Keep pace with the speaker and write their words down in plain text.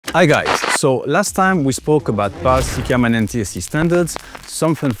Hi guys, so last time we spoke about PAL, SECAM and NTSC standards,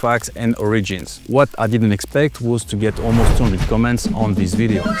 some fun facts and origins. What I didn't expect was to get almost 200 comments on this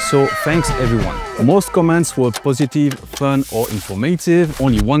video, so thanks everyone. Most comments were positive, fun or informative.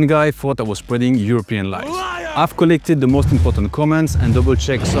 Only one guy thought I was spreading European lies. I've collected the most important comments and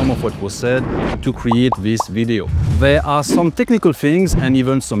double-checked some of what was said to create this video. There are some technical things and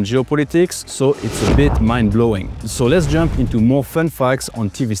even some geopolitics, so it's a bit mind-blowing. So let's jump into more fun facts on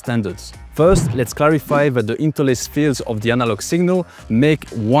TV standards. First, let's clarify that the interlaced fields of the analog signal make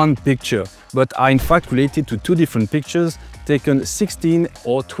one picture, but are in fact related to two different pictures taken 16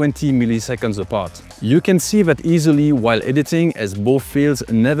 or 20 milliseconds apart. You can see that easily while editing, as both fields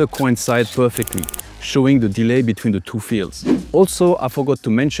never coincide perfectly, showing the delay between the two fields. Also, I forgot to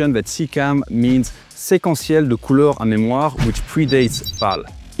mention that SECAM means Sequential de couleur en mémoire, which predates PAL.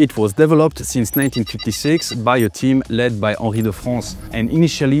 It was developed since 1956 by a team led by Henri de France and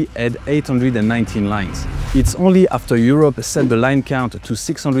initially had 819 lines. It's only after Europe set the line count to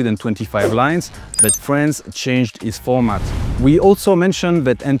 625 lines that France changed its format. We also mentioned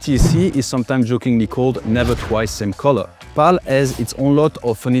that NTSC is sometimes jokingly called never twice same color. PAL has its own lot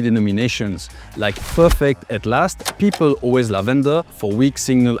of funny denominations, like perfect at last, people always lavender for weak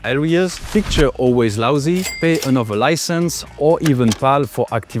signal areas, picture always lousy, pay another license, or even PAL for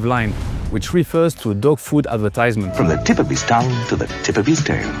active line, which refers to a dog food advertisement. From the tip of his tongue to the tip of his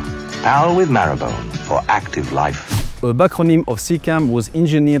tail, PAL with marrowbone for active life. A backronym of SECAM was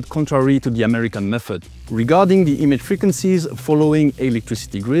engineered contrary to the American method. Regarding the image frequencies following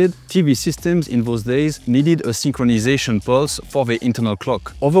electricity grid, TV systems in those days needed a synchronization pulse for their internal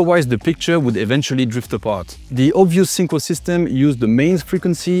clock. Otherwise, the picture would eventually drift apart. The obvious synchro system used the main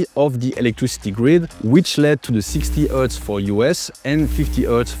frequency of the electricity grid, which led to the 60 Hz for US and 50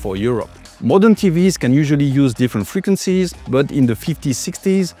 Hz for Europe. Modern TVs can usually use different frequencies, but in the 50s,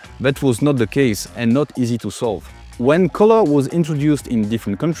 60s, that was not the case and not easy to solve. When color was introduced in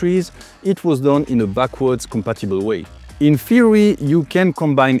different countries, it was done in a backwards compatible way. In theory, you can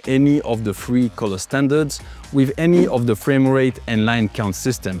combine any of the three color standards with any of the frame rate and line count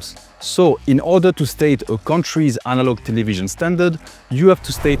systems. So, in order to state a country's analog television standard, you have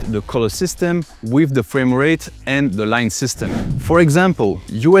to state the color system with the frame rate and the line system. For example,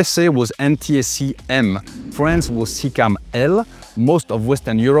 USA was NTSC M, France was SECAM L, most of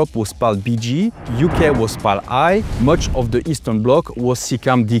Western Europe was PAL BG, UK was PAL I, much of the Eastern Bloc was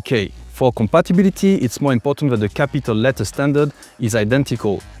SECAM DK. For compatibility, it's more important that the capital letter standard is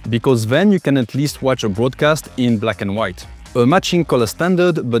identical, because then you can at least watch a broadcast in black and white. A matching color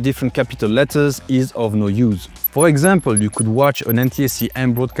standard but different capital letters is of no use. For example, you could watch an NTSC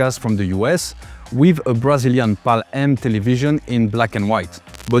M broadcast from the US with a Brazilian PAL M television in black and white.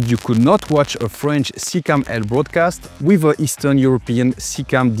 But you could not watch a French SECAM L broadcast with an Eastern European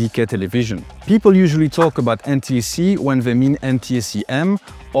SECAM DK television. People usually talk about NTSC when they mean NTSC M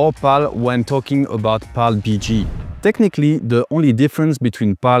or PAL when talking about PAL BG. Technically, the only difference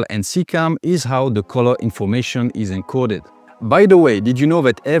between PAL and SECAM is how the color information is encoded. By the way, did you know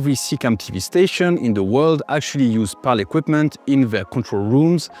that every SECAM TV station in the world actually used PAL equipment in their control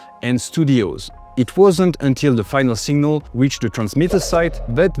rooms and studios? It wasn't until the final signal reached the transmitter site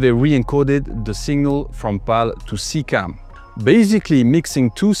that they re-encoded the signal from PAL to SECAM. Basically, mixing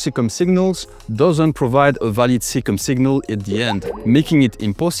two SECAM signals doesn't provide a valid SECAM signal at the end, making it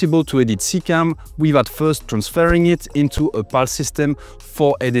impossible to edit SECAM without first transferring it into a PAL system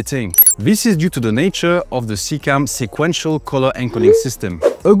for editing. This is due to the nature of the SECAM sequential color encoding system.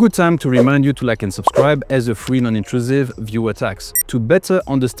 A good time to remind you to like and subscribe as a free non-intrusive viewer tax. To better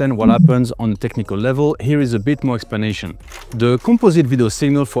understand what happens on a technical level, here is a bit more explanation. The composite video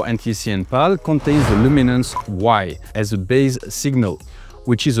signal for NTSC and PAL contains the luminance Y as a base signal,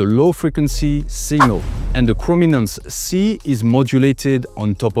 which is a low frequency signal, and the Chrominance C is modulated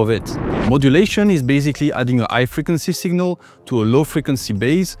on top of it. Modulation is basically adding a high frequency signal to a low frequency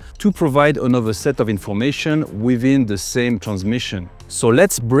base to provide another set of information within the same transmission. So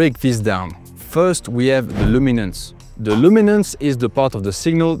let's break this down. First, we have the luminance. The luminance is the part of the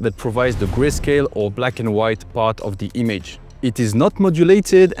signal that provides the grayscale or black and white part of the image. It is not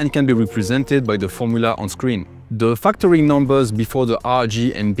modulated and can be represented by the formula on screen. The factoring numbers before the R,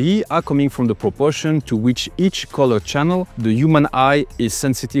 G and B are coming from the proportion to which each color channel the human eye is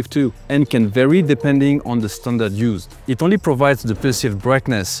sensitive to, and can vary depending on the standard used. It only provides the perceived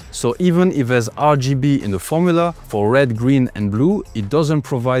brightness, so even if there's RGB in the formula for red, green and blue, it doesn't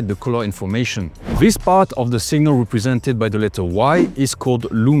provide the color information. This part of the signal represented by the letter Y is called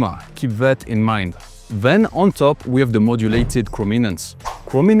luma, keep that in mind. Then on top we have the modulated chrominance.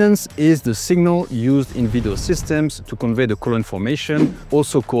 Chrominance is the signal used in video systems to convey the color information,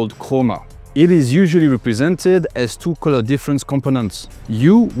 also called chroma. It is usually represented as two color difference components,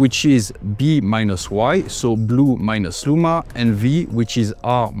 U, which is B minus Y, so blue minus luma, and V, which is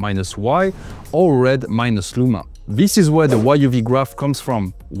R minus Y, or red minus luma. This is where the YUV graph comes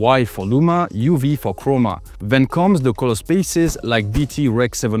from, Y for luma, UV for chroma. Then comes the color spaces like BT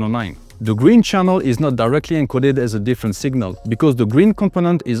Rec 709. The green channel is not directly encoded as a different signal, because the green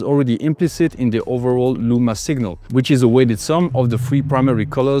component is already implicit in the overall luma signal, which is a weighted sum of the three primary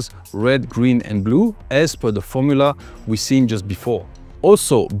colors, red, green, and blue, as per the formula we seen just before.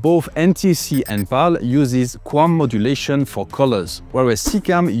 Also, both NTSC and PAL uses QAM modulation for colors, whereas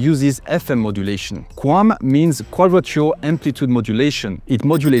SECAM uses FM modulation. QAM means quadrature amplitude modulation. It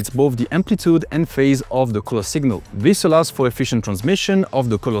modulates both the amplitude and phase of the color signal. This allows for efficient transmission of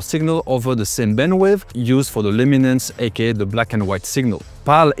the color signal over the same bandwidth used for the luminance, aka the black and white signal.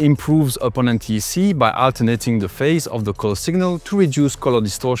 PAL improves upon NTSC by alternating the phase of the color signal to reduce color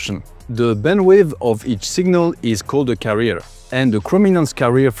distortion. The bandwidth of each signal is called a carrier, and the chrominance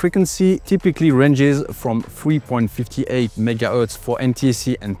carrier frequency typically ranges from 3.58 MHz for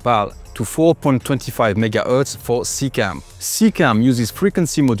NTSC and PAL to 4.25 MHz for SECAM. SECAM uses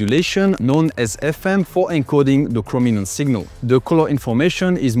frequency modulation known as FM for encoding the chrominance signal. The color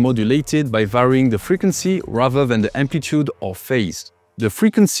information is modulated by varying the frequency rather than the amplitude or phase. The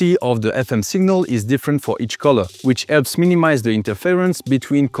frequency of the FM signal is different for each color, which helps minimize the interference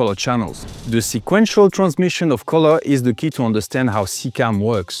between color channels. The sequential transmission of color is the key to understand how SECAM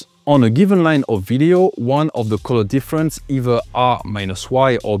works. On a given line of video, one of the color difference, either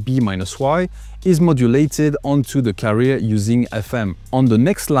R-Y or B-Y, is modulated onto the carrier using FM. On the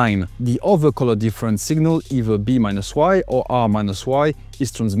next line, the other color difference signal, either B-Y or R-Y,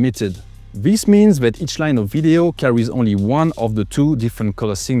 is transmitted. This means that each line of video carries only one of the two different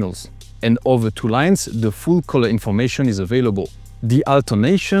color signals, and over two lines, the full color information is available. The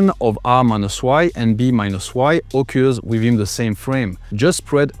alternation of R-Y and B-Y occurs within the same frame, just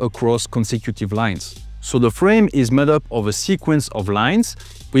spread across consecutive lines. So the frame is made up of a sequence of lines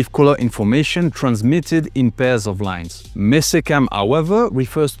with color information transmitted in pairs of lines. MESECAM, however,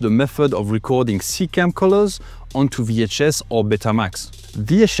 refers to the method of recording SECAM colors onto VHS or Betamax.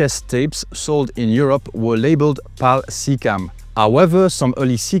 VHS tapes sold in Europe were labeled PAL SECAM. However, some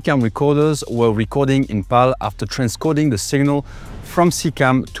early SECAM recorders were recording in PAL after transcoding the signal from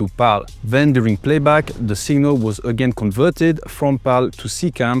SECAM to PAL. Then during playback, the signal was again converted from PAL to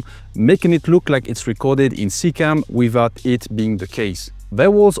SECAM, making it look like it's recorded in SECAM without it being the case.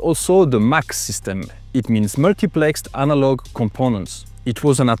 There was also the MAX system. It means multiplexed analog components. It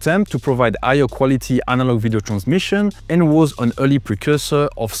was an attempt to provide higher quality analog video transmission and was an early precursor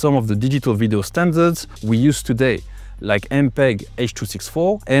of some of the digital video standards we use today, like MPEG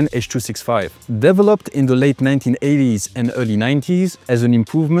H.264 and H.265. Developed in the late 1980s and early 90s as an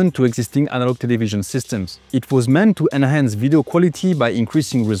improvement to existing analog television systems. It was meant to enhance video quality by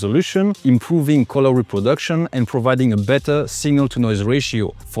increasing resolution, improving color reproduction, and providing a better signal-to-noise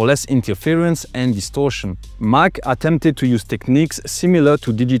ratio for less interference and distortion. MAC attempted to use techniques similar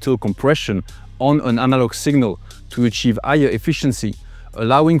to digital compression on an analog signal to achieve higher efficiency,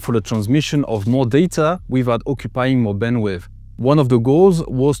 allowing for the transmission of more data without occupying more bandwidth. One of the goals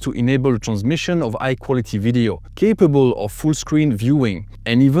was to enable the transmission of high-quality video, capable of full-screen viewing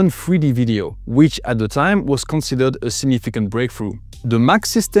and even 3D video, which at the time was considered a significant breakthrough. The MAC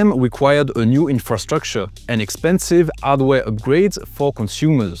system required a new infrastructure and expensive hardware upgrades for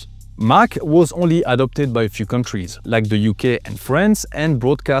consumers. MAC was only adopted by a few countries, like the UK and France, and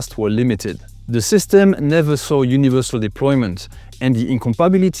broadcasts were limited. The system never saw universal deployment, and the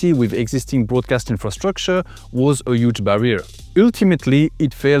incompatibility with existing broadcast infrastructure was a huge barrier. Ultimately,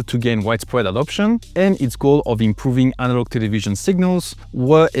 it failed to gain widespread adoption, and its goal of improving analog television signals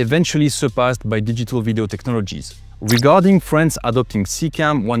were eventually surpassed by digital video technologies. Regarding France adopting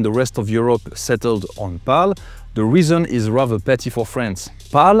SECAM when the rest of Europe settled on PAL, the reason is rather petty for France.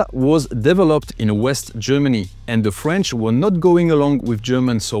 PAL was developed in West Germany, and the French were not going along with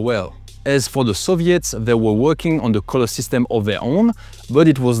German so well. As for the Soviets, they were working on the color system of their own, but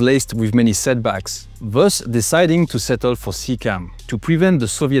it was laced with many setbacks, thus deciding to settle for SECAM. To prevent the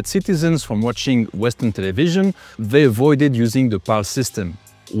Soviet citizens from watching Western television, they avoided using the PAL system.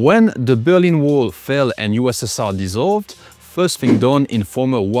 When the Berlin Wall fell and USSR dissolved, first thing done in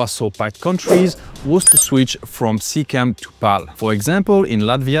former Warsaw Pact countries was to switch from SECAM to PAL. For example, in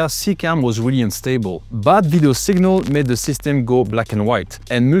Latvia, SECAM was really unstable. Bad video signal made the system go black and white,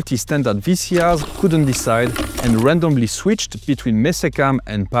 and multi-standard VCRs couldn't decide and randomly switched between MESECAM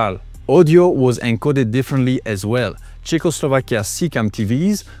and PAL. Audio was encoded differently as well. Czechoslovakia's SECAM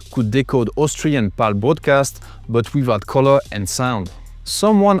TVs could decode Austrian PAL broadcast, but without color and sound.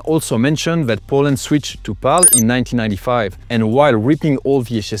 Someone also mentioned that Poland switched to PAL in 1995, and while ripping all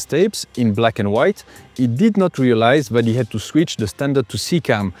VHS tapes in black and white, he did not realize that he had to switch the standard to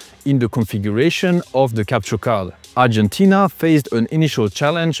SECAM in the configuration of the capture card. Argentina faced an initial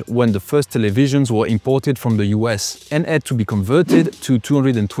challenge when the first televisions were imported from the US and had to be converted to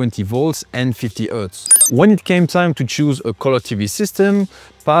 220 volts and 50 Hz. When it came time to choose a color TV system,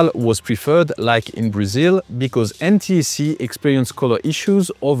 PAL was preferred, like in Brazil, because NTSC experienced color issues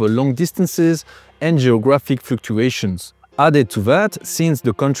over long distances and geographic fluctuations. Added to that, since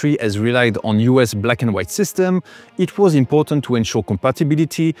the country has relied on US black and white system, it was important to ensure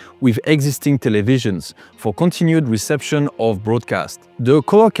compatibility with existing televisions for continued reception of broadcast. The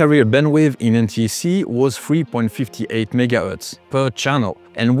color carrier bandwidth in NTSC was 3.58 MHz per channel,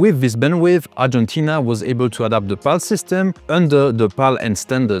 and with this bandwidth, Argentina was able to adapt the PAL system under the PAL-N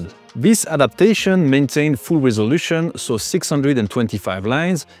standard. This adaptation maintained full resolution, so 625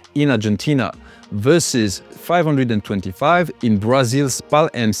 lines in Argentina versus 525 in Brazil's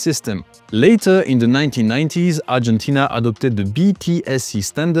PAL-M system. Later in the 1990s, Argentina adopted the NTSC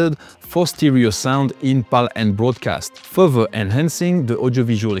standard for stereo sound in PAL-N broadcast, further enhancing the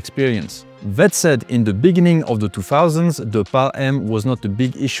audiovisual experience. That said, in the beginning of the 2000s, the PAL-M was not a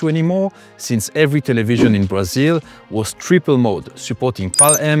big issue anymore, since every television in Brazil was triple mode, supporting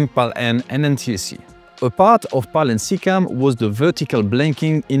PAL-M, PAL-N and NTSC. A part of PAL and SECAM was the vertical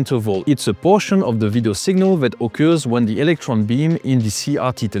blanking interval. It's a portion of the video signal that occurs when the electron beam in the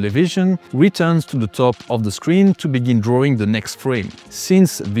CRT television returns to the top of the screen to begin drawing the next frame.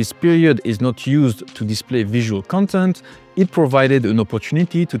 Since this period is not used to display visual content, it provided an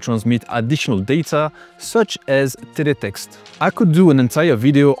opportunity to transmit additional data, such as teletext. I could do an entire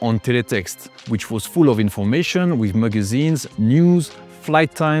video on teletext, which was full of information with magazines, news,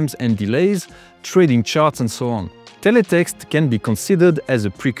 flight times and delays, trading charts and so on. Teletext can be considered as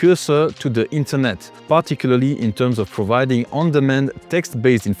a precursor to the internet, particularly in terms of providing on-demand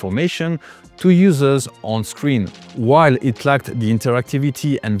text-based information to users on screen. While it lacked the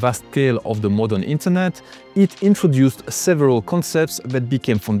interactivity and vast scale of the modern internet, it introduced several concepts that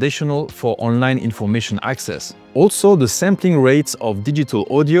became foundational for online information access. Also, the sampling rates of digital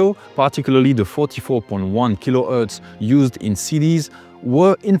audio, particularly the 44.1 kHz used in CDs,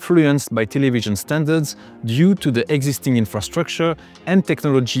 were influenced by television standards due to the existing infrastructure and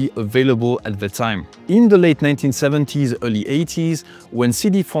technology available at the time. In the late 1970s, early 80s, when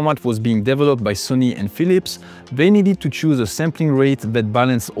CD format was being developed by Sony and Philips, they needed to choose a sampling rate that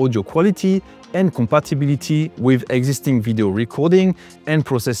balanced audio quality and compatibility with existing video recording and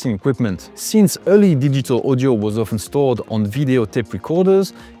processing equipment. Since early digital audio was often stored on video tape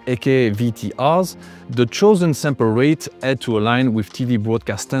recorders, aka VTRs, the chosen sample rate had to align with TV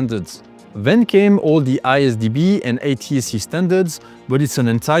broadcast standards. Then came all the ISDB and ATSC standards, but it's an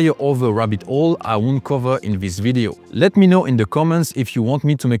entire other rabbit hole I won't cover in this video. Let me know in the comments if you want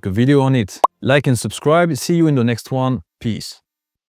me to make a video on it. Like and subscribe, see you in the next one, peace.